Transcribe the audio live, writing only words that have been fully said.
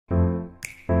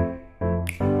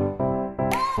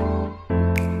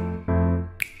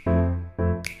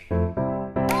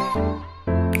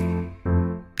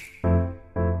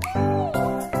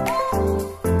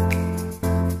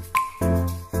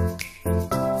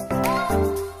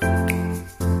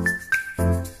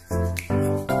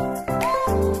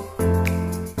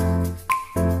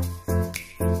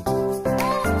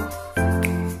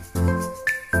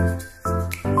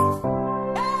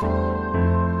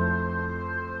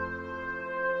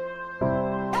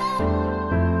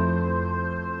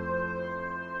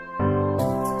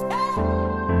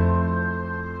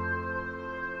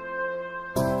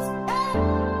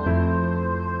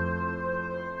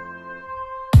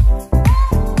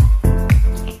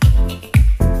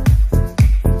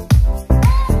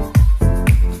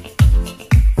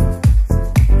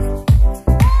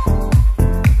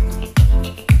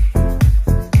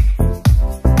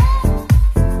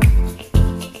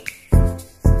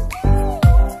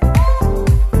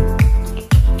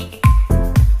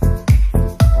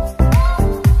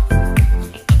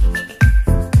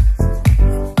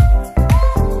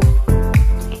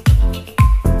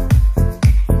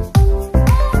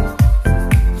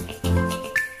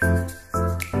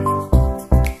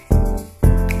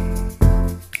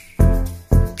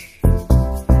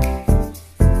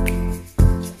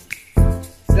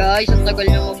Guys, ang tagal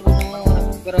niya mabuno.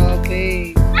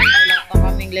 Grabe. Wala pa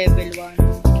kaming level 1.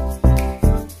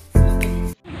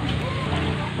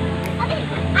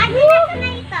 Ano na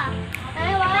ito?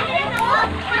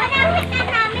 Hanapit na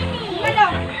namin eh. Ano?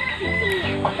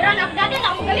 Pero nakagagan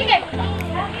ako magaling eh.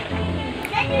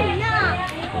 Dali na.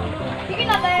 Sige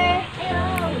na be.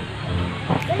 Ayaw.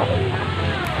 Dali na.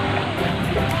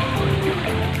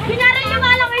 Kunyari yung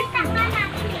alam ay taka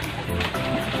natin eh.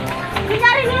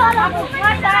 Kunyari yung alam ko.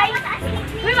 Matay.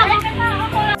 Uy, maganda na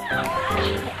ako.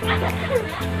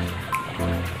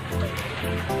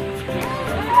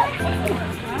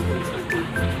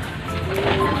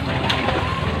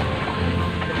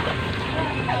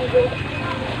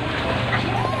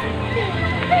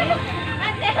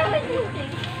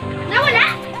 Nawala?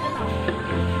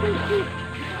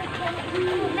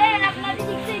 Hindi, hanap natin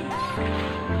sigsig.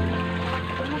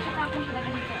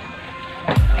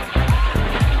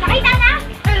 Nakita na?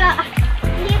 Wala.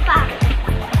 Hindi pa.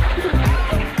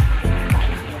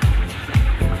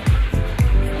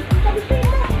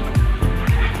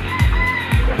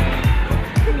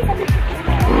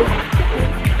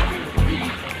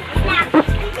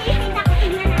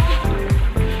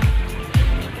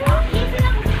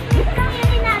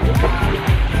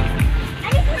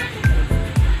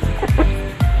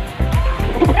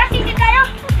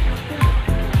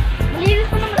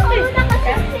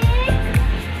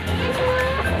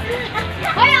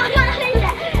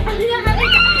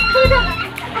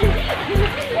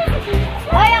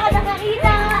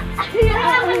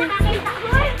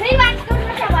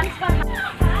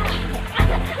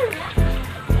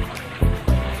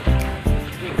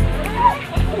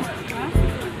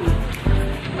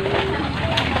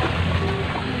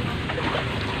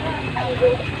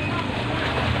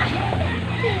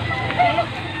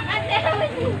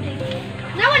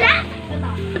 Nawala?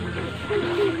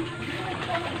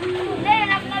 Hindi,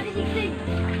 hanap natin sigsig.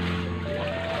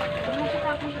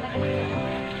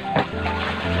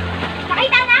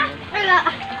 Nakita na? Wala.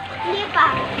 Hindi pa.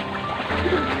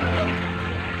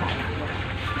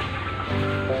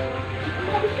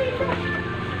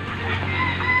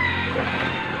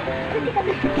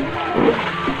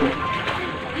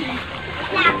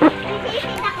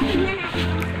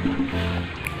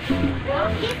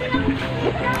 Dito lang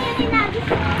yung inagis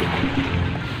ko.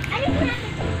 Alis natin.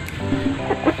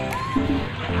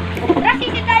 Tara,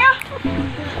 sisig tayo.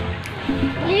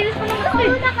 Linis mo naman ito.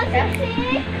 Oo,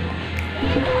 nakasiksik.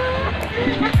 Ito.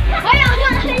 Hoy, ako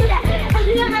nakakita. Ako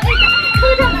nakakita.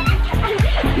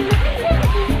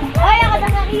 Hoy, ako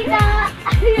nakakita.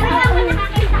 Ako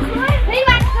nakakita. May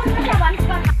watch ko na siya.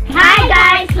 Hi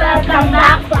guys! Welcome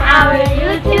back to our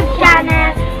YouTube channel.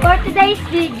 For today's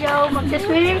video,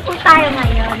 mag-swimming po tayo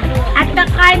ngayon. At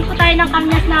kakain po tayo ng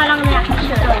Kamias na walang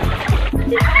reaction.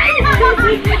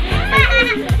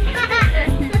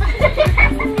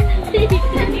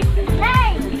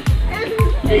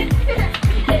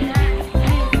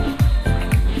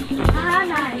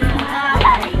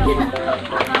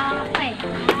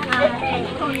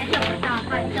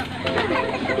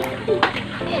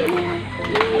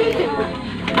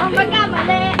 Ang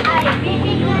pagkamali ay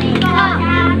bibigyan ko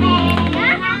namin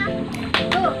ng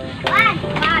 2, 1,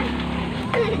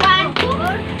 1, 2, 3.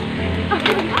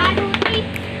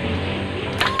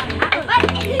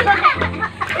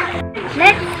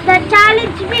 Let the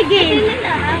challenge begin!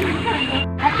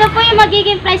 Ito po yung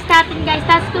magiging prize natin guys.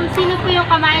 Tapos kung sino po yung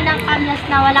kamain ng Kamias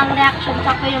na walang reaction,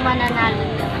 siya po yung mananalo.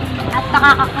 At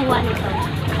nakakakuha nito.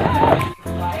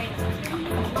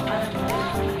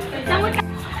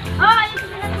 Oh, ayun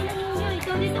na natin ninyo.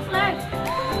 Ikaw dito, Clark.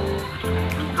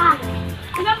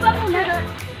 Ilan pa muna?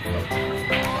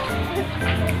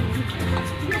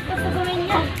 Ilan pa gawin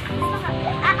niya? Ano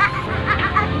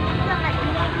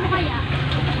kaya?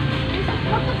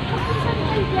 Pagkakulisan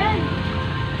kayo dyan.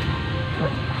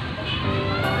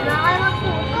 Wala kayo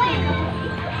magpukoy.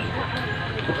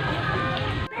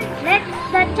 Let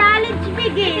the challenge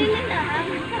begin.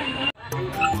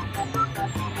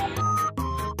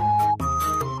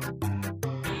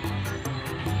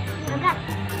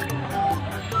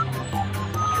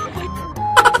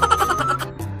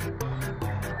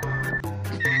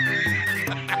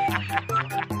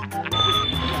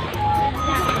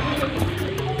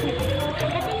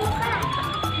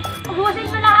 Ubusin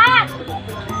mo lahat!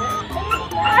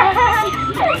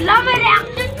 Love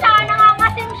reaction siya!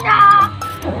 Nangangasim siya!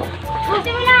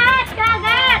 Ubusin mo lahat!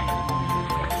 Kagat!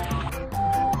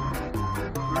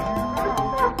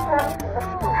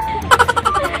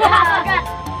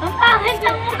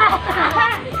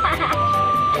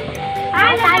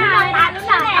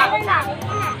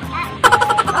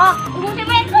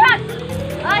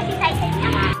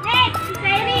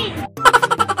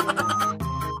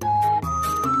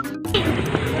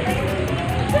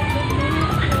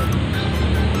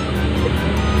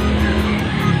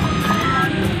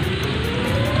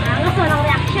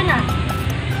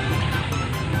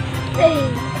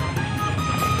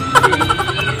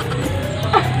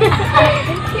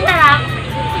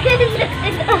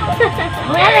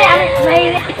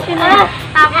 May reaction na.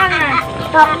 Tama nga.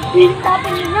 Tapos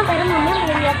yun na, pero mamaya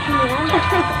may reaction na yan.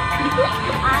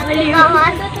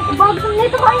 Maliwan. Bagsang na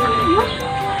ito kaya mo.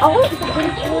 Ako,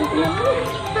 isagulit ko lang naman.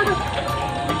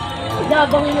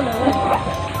 Dabang mo naman.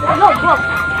 Go.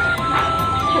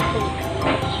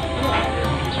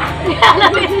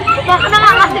 Baka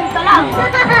nakakasim ka lang.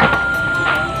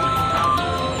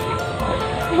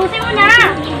 Ubusin mo na.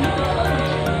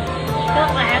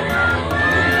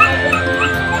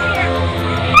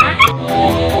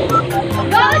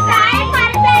 Go time!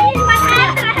 Para sa inyo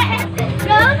 100!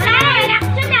 Go time!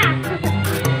 Reaction na!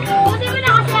 Ubusin mo na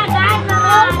kasi agad.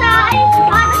 Go time!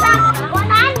 Para sa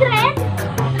 100!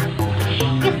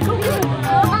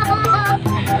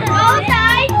 Go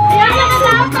time! Ayaw na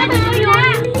lang! Paano mo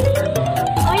yun?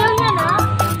 Ayaw na na?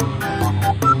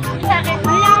 Sa akin,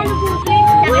 ayaw na lubusin.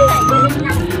 Uy!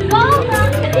 Go!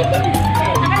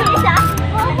 Nakakisa?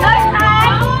 Go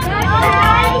time! Go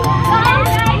time! Go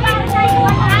time! Para sa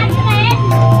 100!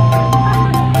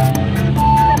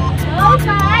 Go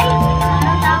time!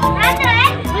 Para sa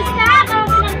 100! Basta! Parang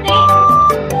pinagday!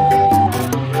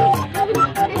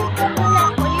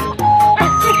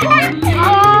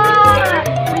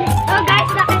 So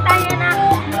guys, nakita niyo na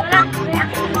walang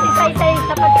reaction si Saysay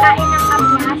sa pagkain ng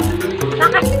Kamias.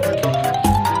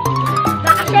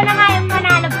 Baka siya na nga yung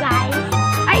manalo guys.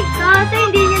 Ay, kasi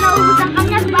hindi niyo naubos ang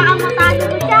Kamias. Baka matalo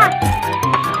ko siya.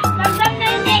 Pagkam na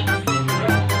yung next.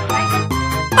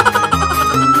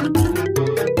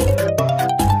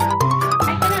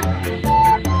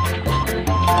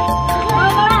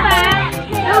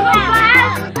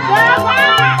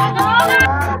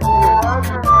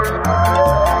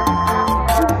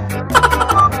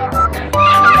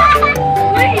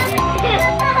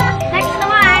 Next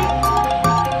naman.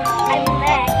 I'm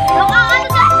next. So, ano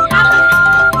ka?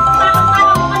 Parang mo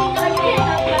kanina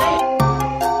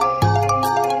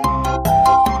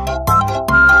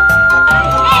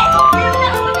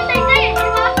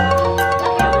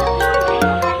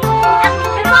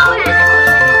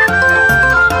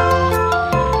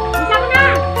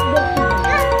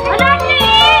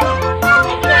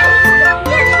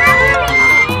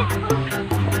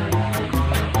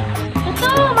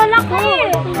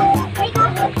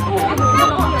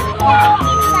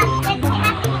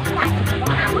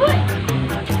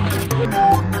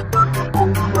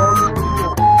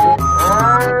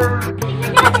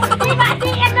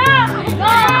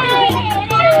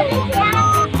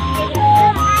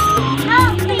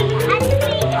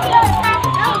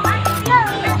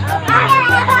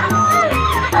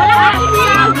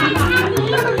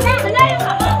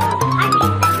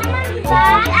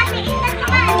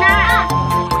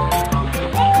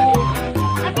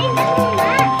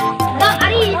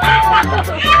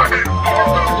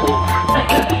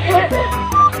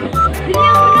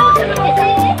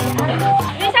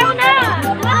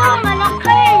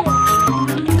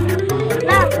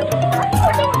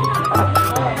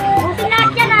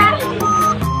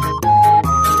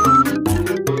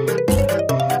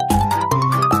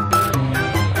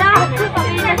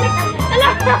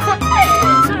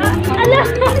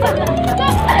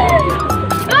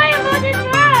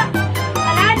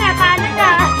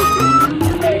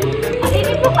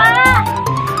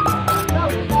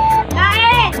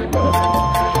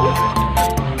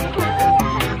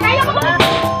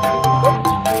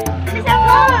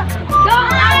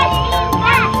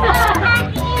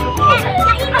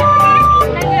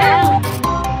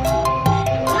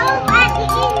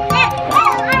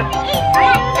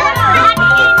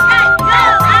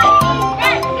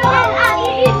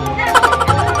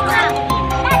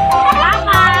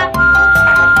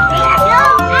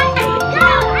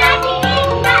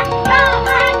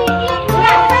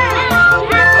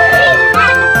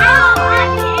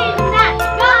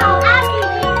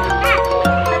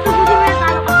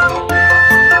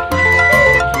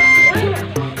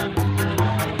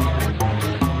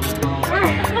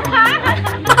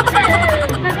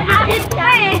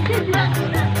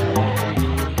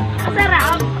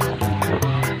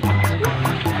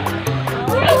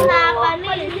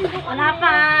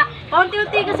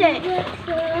Paunti-unti kasi.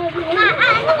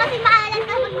 Ano kasi maalat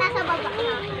kapag nasa baba.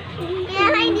 Kaya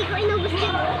nga hindi ko inubos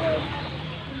yun.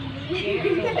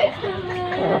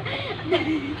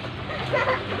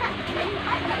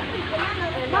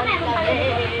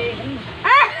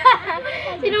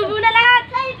 Sinubo na lahat.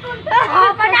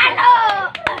 Oh, panalo!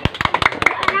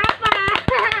 Wala pa.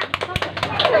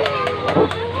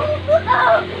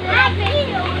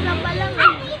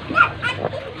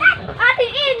 Ate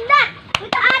Indat!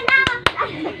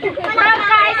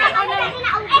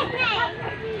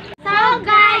 So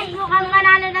guys, mukhang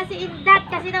manalo na si Indat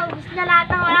kasi kasi naubos na lahat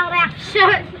ng walang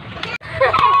reaction.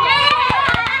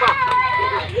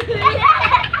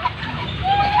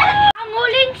 Ang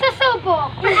huling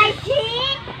susubok ay si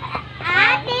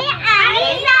Ate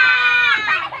Arizah!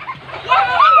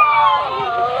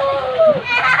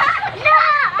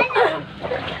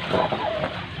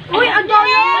 Uy, ang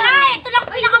dami! Wala, ito lang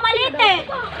pinakamaliit eh!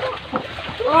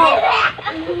 Oh!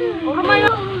 Kamay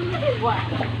mo!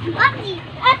 Ate!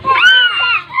 Ate!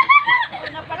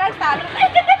 Ano pala, talo!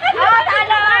 Oh,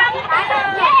 talo! Talo!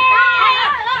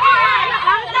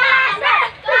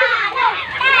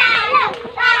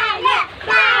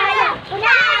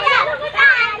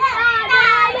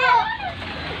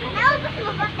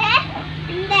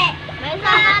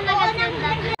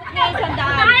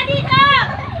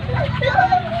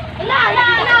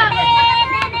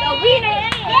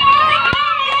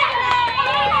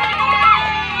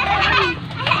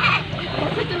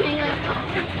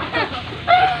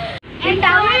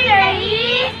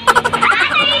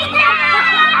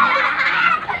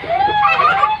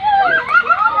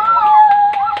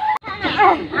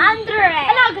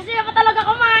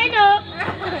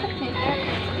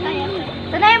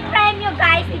 Ito na yung premyo,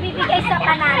 guys. Ibibigay sa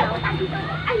panalo.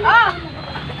 Oh!